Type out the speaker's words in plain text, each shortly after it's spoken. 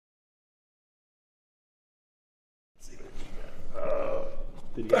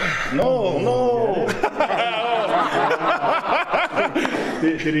No, no.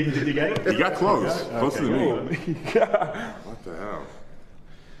 Did you get it? He got close. Closer than me. What the hell?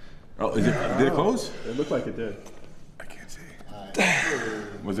 Oh, did it close? It looked like it did. I can't see.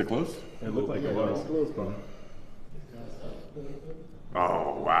 Was it close? It looked like it was.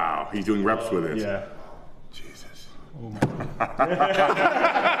 Oh, wow. He's doing reps with it. Yeah. Jesus. Oh, my God.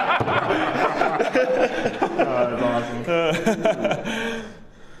 Oh, that's awesome.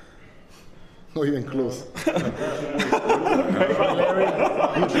 Not even close.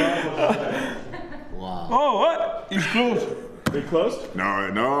 Wow. Oh, what? It's close. Very close? No.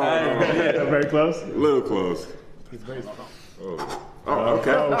 Very close? A little close. It's very strong. Oh,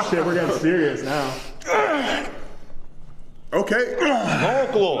 okay. Oh, shit, we're getting serious now. Okay. No,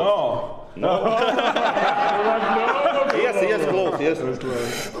 close. No. Yes, close. Yes. It was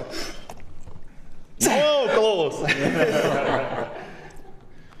close. No, close.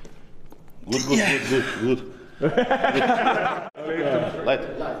 Good.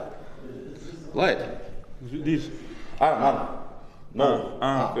 Light. This. Arm. No.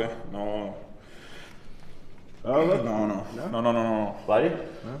 Okay. No. Oh, look. No. Light?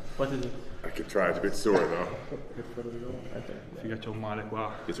 No? What is it? I could try. It's a bit sore, though. Figa c'è un male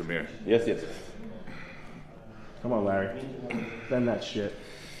qua. Get some here. Yes. Come on, Larry. Bend that shit.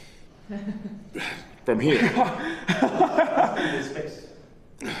 From here.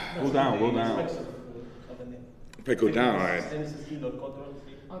 Go down. If I go down, all right.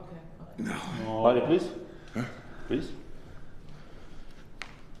 Okay. No. Light, please. Huh? Please.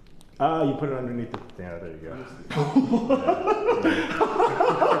 You put it underneath the. Yeah, there you go.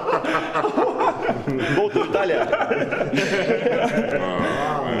 Go to Italia.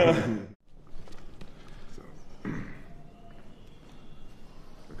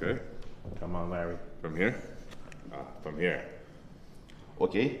 Okay. Come on, Larry. From here? From here.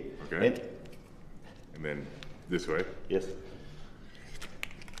 Okay. Okay. And then this way. Yes.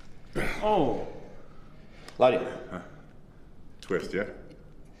 Oh. Larry. Twist, yeah?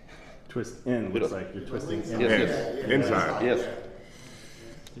 Twist in. Looks like you're twisting in. Yes. Inside. Yes.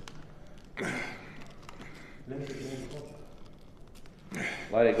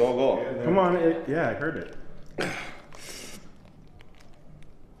 Larry, go. Come on. Yeah, I heard it.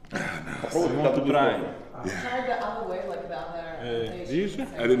 Want to try. Try the other way, like the other.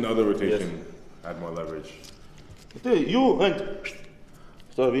 I did the other rotation. Had more leverage. Okay, you and.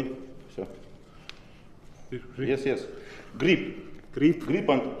 Sorry. So. Yes. Grip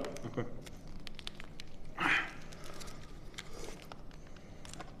and. Okay.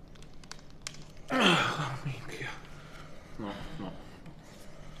 No.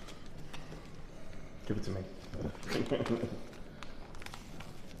 Give it to me.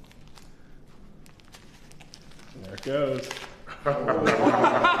 There it goes. Awesome.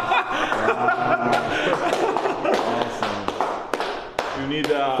 You need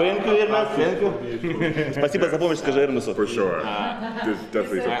Thank you, Hermes. Thank you. Спасибо за помощь, скажи Эрмесу. For sure. There's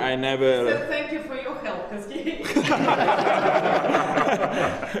definitely something. I never. So thank you for your help, because he.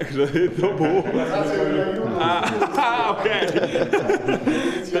 Okay.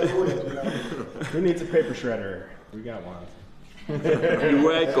 Who needs a paper shredder? We got one. You're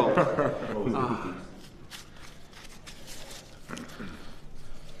welcome.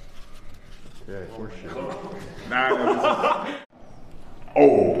 Okay, for sure.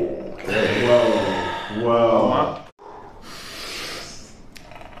 Oh. Okay. Whoa.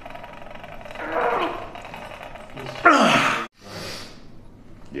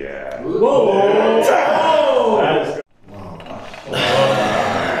 Yeah. Whoa.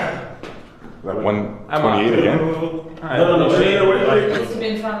 That 128 again? No. It's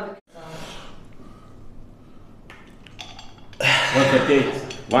been in front of the 138.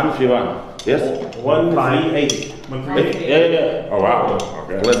 131. Yes? 138. Yeah. Oh, wow.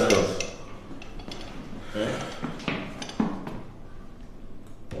 Okay. Let's go. Okay.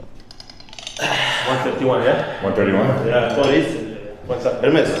 131, yeah? 131? Yeah. Boris. What's up?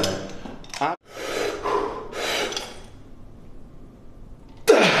 Hermes. I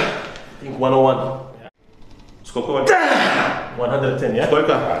think 101. Сколько? 110, yeah? Сколько?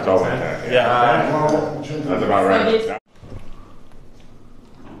 That's all I can. Yeah. That's about right.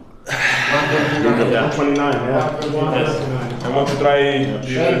 129, yeah. I want to try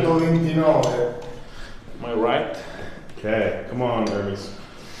 129. my right. Okay, come on, Hermes.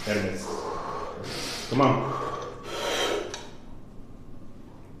 Come on.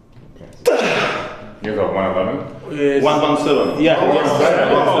 Okay. You got 111? 117. Yeah. Oh,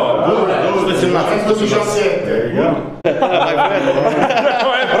 there you go.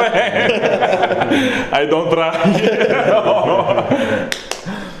 I don't try.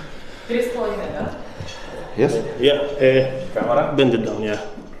 Bend it down, yeah.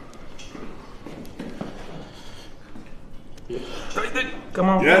 Come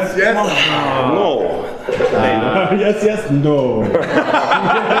on. Yes, yes. No. Yes, yes, no.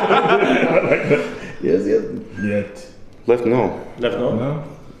 Yes, yes. Yet. Left no. Left no? No?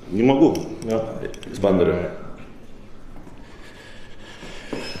 Не могу. No. С бандером.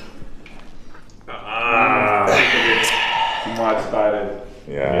 Much started.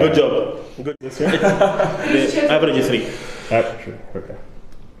 Yeah. Good job. Good. The average is 3. Sure. Okay.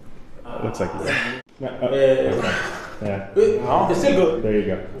 Looks like you. Yeah. It's still good. There you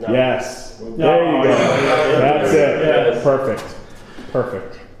go. Yes. There you go. That's it. Yes. Perfect.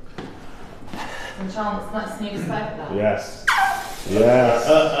 Perfect. Сначала снег ставь, да. Yes. Yes.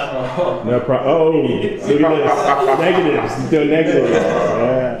 No problem. Oh, look at this. Negatives. He's doing negatives.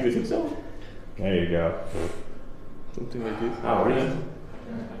 Yeah. You think so? There you go. Something like this. Oh, really?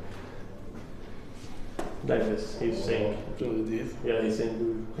 Like this. He's saying. Yeah, he's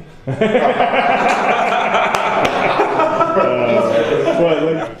saying.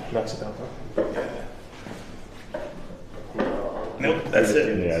 Knocks it out, huh? Nope, that's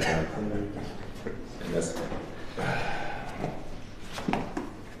it. Yeah, it's done.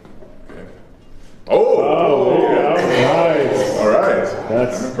 Oh! Oh, there you go. Nice. All right.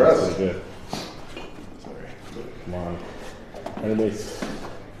 That's I'm impressed. That's good. Come on. Anyways.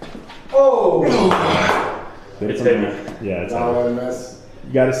 Oh! It's heavy. Yeah, it's Now heavy. I mess.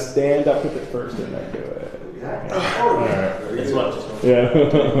 You gotta stand up with it first and then do it. Alright. It's much. Yeah.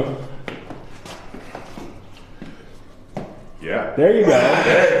 Yeah. There you go.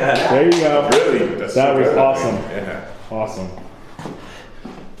 There you go. Really? That's That so was good. awesome. Yeah. Awesome.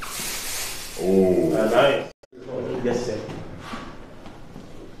 Oh. Nice. Yes, sir.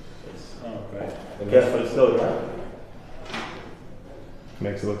 Okay. Careful, slow, right?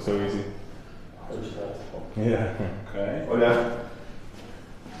 Makes it look so easy. Yeah. Okay. Hola.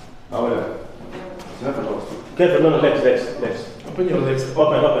 Ahora. Careful, no, next. Open your legs.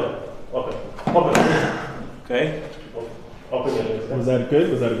 Open. Okay. Open your legs. Was that good?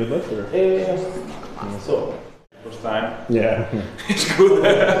 Was that a good lift or? So. First time. Yeah. It's good.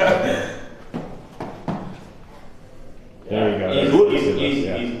 There you go. Easy, That's good easy, lift. easy,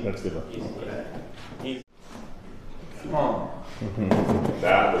 Yeah, easy. that's good. Lift. Easy. Come on.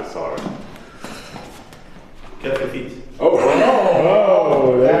 That looks hard. Careful feet. Oh, no.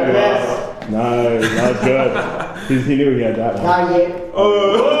 Oh, there you go. Nice. That was good. He knew he had that one. Not yet.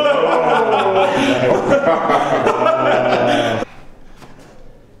 Nice.